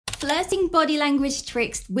Flirting body language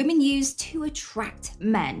tricks women use to attract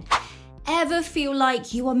men. Ever feel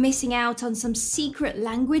like you are missing out on some secret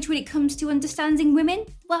language when it comes to understanding women?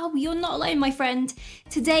 Well, you're not alone, my friend.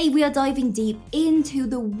 Today we are diving deep into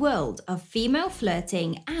the world of female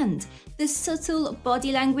flirting and the subtle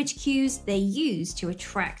body language cues they use to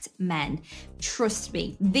attract men. Trust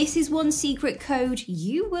me, this is one secret code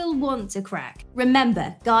you will want to crack.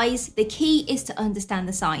 Remember, guys, the key is to understand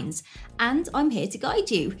the signs, and I'm here to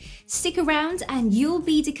guide you. Stick around and you'll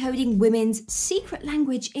be decoding women's secret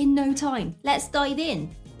language in no time. Let's dive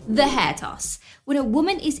in. The hair toss. When a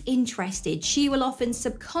woman is interested, she will often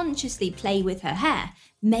subconsciously play with her hair.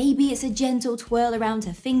 Maybe it's a gentle twirl around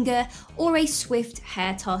her finger or a swift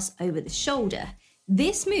hair toss over the shoulder.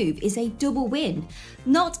 This move is a double win.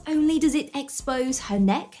 Not only does it expose her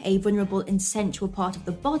neck, a vulnerable and sensual part of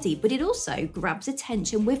the body, but it also grabs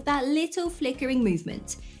attention with that little flickering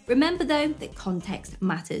movement. Remember though that context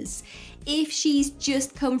matters. If she's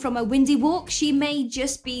just come from a windy walk, she may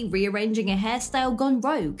just be rearranging a hairstyle gone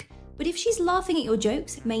rogue. But if she's laughing at your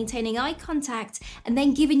jokes, maintaining eye contact, and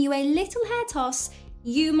then giving you a little hair toss,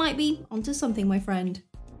 you might be onto something, my friend.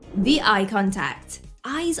 The eye contact.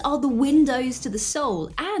 Eyes are the windows to the soul,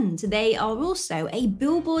 and they are also a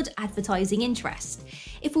billboard advertising interest.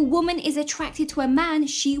 If a woman is attracted to a man,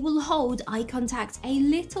 she will hold eye contact a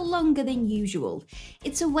little longer than usual.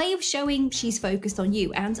 It's a way of showing she's focused on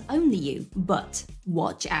you and only you, but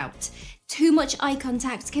watch out. Too much eye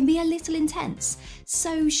contact can be a little intense,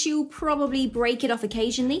 so she'll probably break it off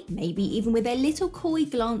occasionally, maybe even with a little coy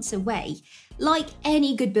glance away. Like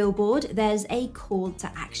any good billboard, there's a call to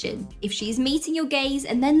action. If she's meeting your gaze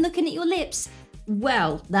and then looking at your lips,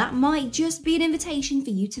 well, that might just be an invitation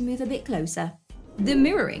for you to move a bit closer. The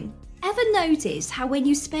mirroring. Ever notice how when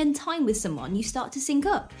you spend time with someone, you start to sync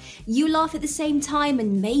up? You laugh at the same time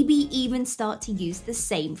and maybe even start to use the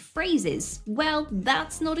same phrases. Well,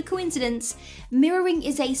 that's not a coincidence. Mirroring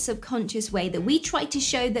is a subconscious way that we try to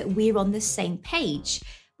show that we're on the same page.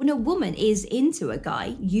 When a woman is into a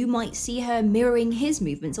guy, you might see her mirroring his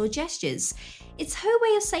movements or gestures. It's her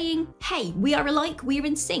way of saying, hey, we are alike, we're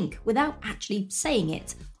in sync, without actually saying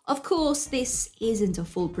it. Of course, this isn't a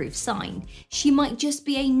foolproof sign. She might just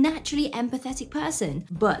be a naturally empathetic person,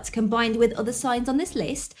 but combined with other signs on this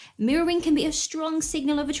list, mirroring can be a strong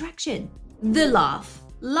signal of attraction. The laugh.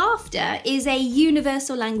 Laughter is a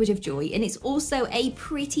universal language of joy, and it's also a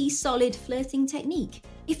pretty solid flirting technique.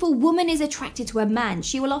 If a woman is attracted to a man,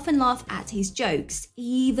 she will often laugh at his jokes,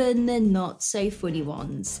 even the not so funny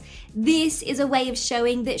ones. This is a way of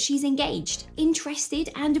showing that she's engaged,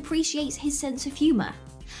 interested, and appreciates his sense of humor.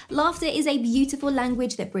 Laughter is a beautiful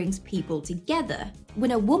language that brings people together.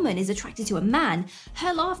 When a woman is attracted to a man,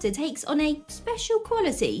 her laughter takes on a special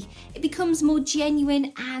quality. It becomes more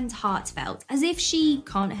genuine and heartfelt, as if she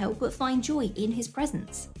can't help but find joy in his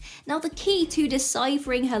presence. Now, the key to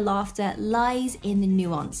deciphering her laughter lies in the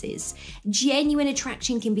nuances. Genuine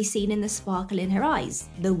attraction can be seen in the sparkle in her eyes,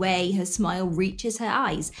 the way her smile reaches her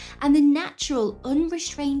eyes, and the natural,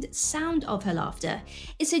 unrestrained sound of her laughter.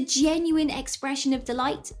 It's a genuine expression of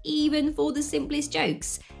delight, even for the simplest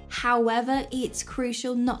jokes. However, it's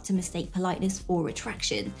crucial not to mistake politeness for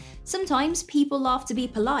attraction. Sometimes people laugh to be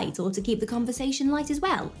polite or to keep the conversation light as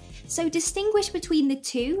well. So distinguish between the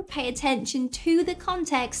two, pay attention to the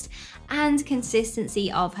context and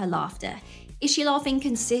consistency of her laughter. Is she laughing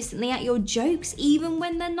consistently at your jokes even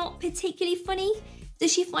when they're not particularly funny?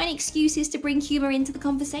 Does she find excuses to bring humor into the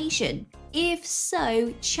conversation? If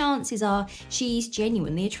so, chances are she's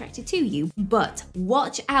genuinely attracted to you. But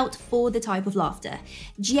watch out for the type of laughter.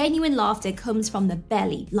 Genuine laughter comes from the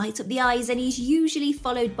belly, lights up the eyes, and is usually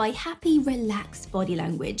followed by happy, relaxed body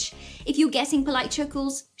language. If you're getting polite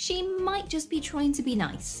chuckles, she might just be trying to be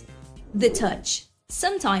nice. The touch.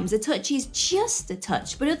 Sometimes a touch is just a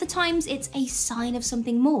touch, but other times it's a sign of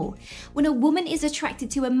something more. When a woman is attracted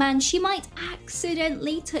to a man, she might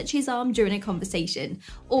accidentally touch his arm during a conversation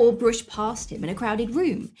or brush past him in a crowded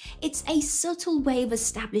room. It's a subtle way of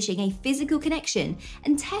establishing a physical connection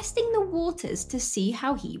and testing the waters to see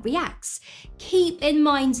how he reacts. Keep in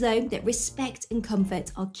mind though that respect and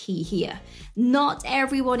comfort are key here. Not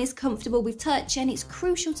everyone is comfortable with touch, and it's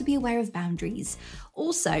crucial to be aware of boundaries.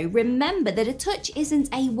 Also, remember that a touch isn't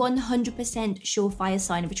a 100% surefire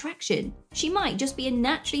sign of attraction. She might just be a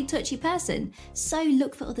naturally touchy person, so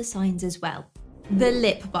look for other signs as well. The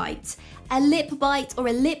lip bite. A lip bite or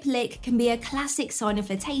a lip lick can be a classic sign of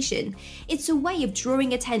flirtation. It's a way of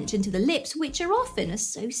drawing attention to the lips, which are often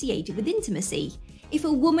associated with intimacy. If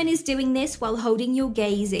a woman is doing this while holding your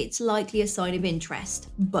gaze, it's likely a sign of interest.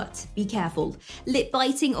 But be careful. Lip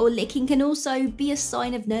biting or licking can also be a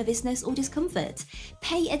sign of nervousness or discomfort.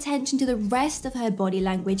 Pay attention to the rest of her body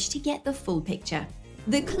language to get the full picture.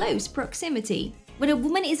 The close proximity. When a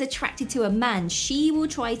woman is attracted to a man, she will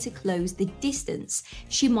try to close the distance.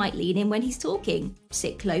 She might lean in when he's talking,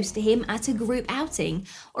 sit close to him at a group outing,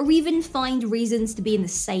 or even find reasons to be in the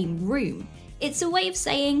same room. It's a way of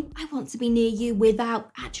saying, I want to be near you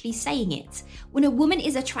without actually saying it. When a woman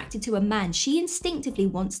is attracted to a man, she instinctively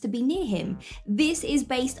wants to be near him. This is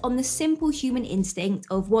based on the simple human instinct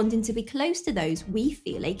of wanting to be close to those we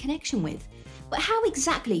feel a connection with. But how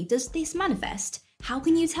exactly does this manifest? How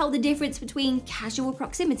can you tell the difference between casual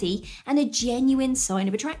proximity and a genuine sign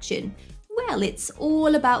of attraction? Well, it's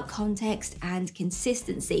all about context and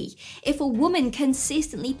consistency. If a woman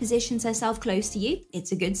consistently positions herself close to you,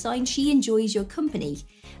 it's a good sign she enjoys your company.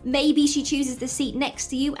 Maybe she chooses the seat next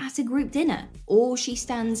to you at a group dinner, or she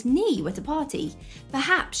stands near you at a party.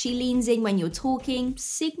 Perhaps she leans in when you're talking,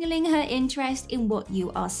 signaling her interest in what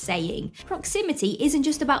you are saying. Proximity isn't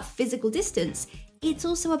just about physical distance. It's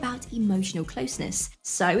also about emotional closeness.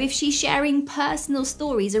 So if she's sharing personal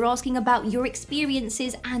stories or asking about your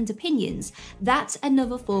experiences and opinions, that's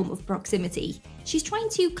another form of proximity. She's trying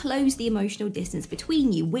to close the emotional distance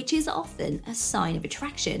between you, which is often a sign of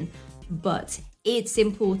attraction. But it's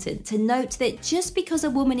important to note that just because a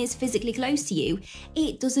woman is physically close to you,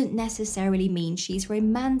 it doesn't necessarily mean she's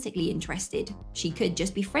romantically interested. She could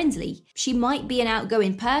just be friendly. She might be an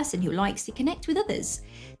outgoing person who likes to connect with others.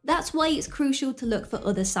 That's why it's crucial to look for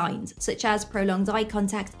other signs, such as prolonged eye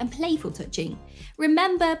contact and playful touching.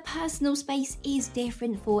 Remember, personal space is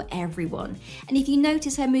different for everyone. And if you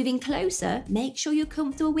notice her moving closer, make sure you're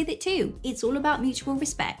comfortable with it too. It's all about mutual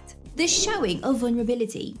respect. The showing of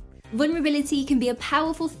vulnerability. Vulnerability can be a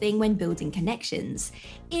powerful thing when building connections.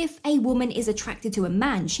 If a woman is attracted to a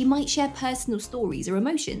man, she might share personal stories or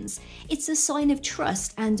emotions. It's a sign of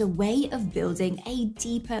trust and a way of building a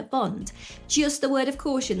deeper bond. Just a word of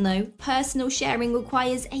caution though, personal sharing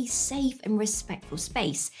requires a safe and respectful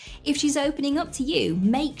space. If she's opening up to you,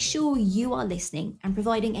 make sure you are listening and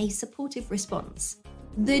providing a supportive response.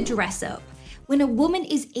 The dress up. When a woman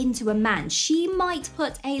is into a man, she might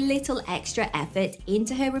put a little extra effort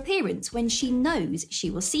into her appearance when she knows she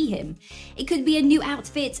will see him. It could be a new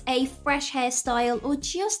outfit, a fresh hairstyle, or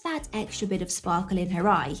just that extra bit of sparkle in her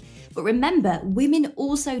eye. But remember, women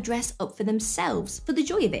also dress up for themselves, for the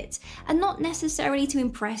joy of it, and not necessarily to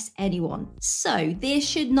impress anyone. So this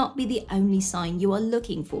should not be the only sign you are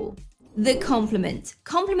looking for. The compliment.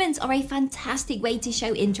 Compliments are a fantastic way to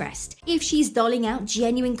show interest. If she's doling out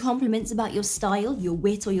genuine compliments about your style, your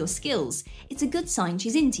wit, or your skills, it's a good sign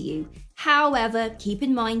she's into you. However, keep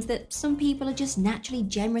in mind that some people are just naturally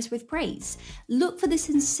generous with praise. Look for the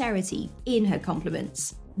sincerity in her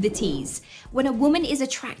compliments. The tease. When a woman is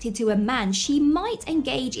attracted to a man, she might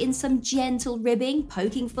engage in some gentle ribbing,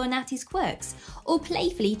 poking fun at his quirks, or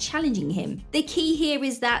playfully challenging him. The key here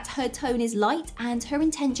is that her tone is light and her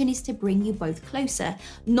intention is to bring you both closer,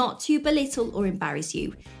 not to belittle or embarrass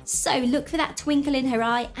you. So look for that twinkle in her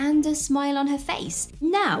eye and a smile on her face.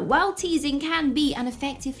 Now, while teasing can be an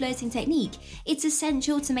effective flirting technique, it's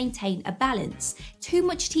essential to maintain a balance. Too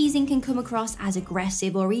much teasing can come across as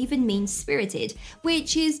aggressive or even mean-spirited,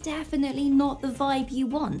 which is definitely not the vibe you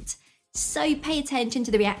want. So pay attention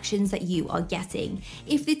to the reactions that you are getting.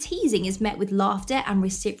 If the teasing is met with laughter and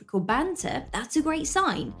reciprocal banter, that's a great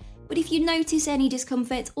sign. But if you notice any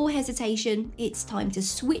discomfort or hesitation, it's time to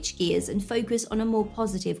switch gears and focus on a more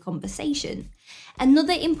positive conversation.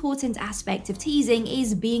 Another important aspect of teasing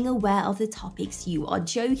is being aware of the topics you are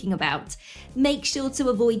joking about. Make sure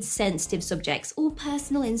to avoid sensitive subjects or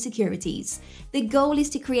personal insecurities. The goal is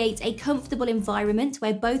to create a comfortable environment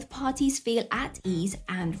where both parties feel at ease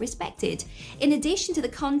and respected. In addition to the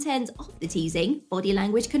content of the teasing, body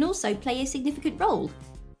language can also play a significant role.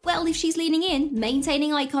 Well, if she's leaning in,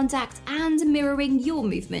 maintaining eye contact, and mirroring your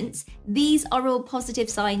movements, these are all positive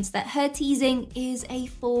signs that her teasing is a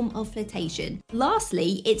form of flirtation.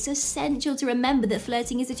 Lastly, it's essential to remember that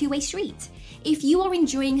flirting is a two-way street. If you are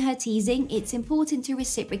enjoying her teasing, it's important to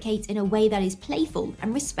reciprocate in a way that is playful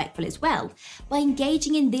and respectful as well. By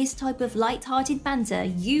engaging in this type of light-hearted banter,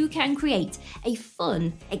 you can create a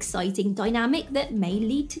fun, exciting dynamic that may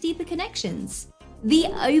lead to deeper connections. The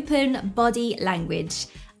open body language.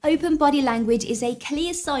 Open body language is a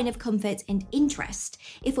clear sign of comfort and interest.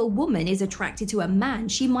 If a woman is attracted to a man,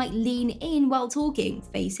 she might lean in while talking,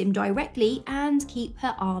 face him directly, and keep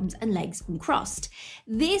her arms and legs uncrossed.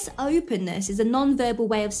 This openness is a non-verbal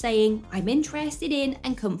way of saying, I'm interested in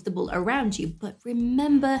and comfortable around you. But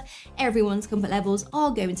remember, everyone's comfort levels are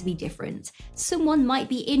going to be different. Someone might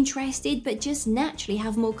be interested but just naturally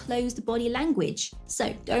have more closed body language.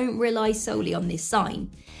 So don't rely solely on this sign.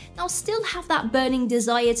 Now, still have that burning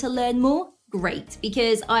desire to learn more? Great,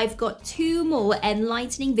 because I've got 2 more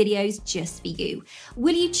enlightening videos just for you.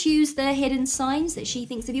 Will you choose the hidden signs that she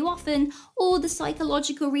thinks of you often, or the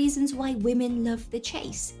psychological reasons why women love the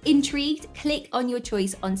chase? Intrigued? Click on your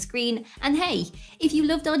choice on screen. And hey, if you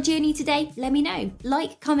loved our journey today, let me know.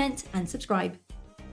 Like, comment, and subscribe.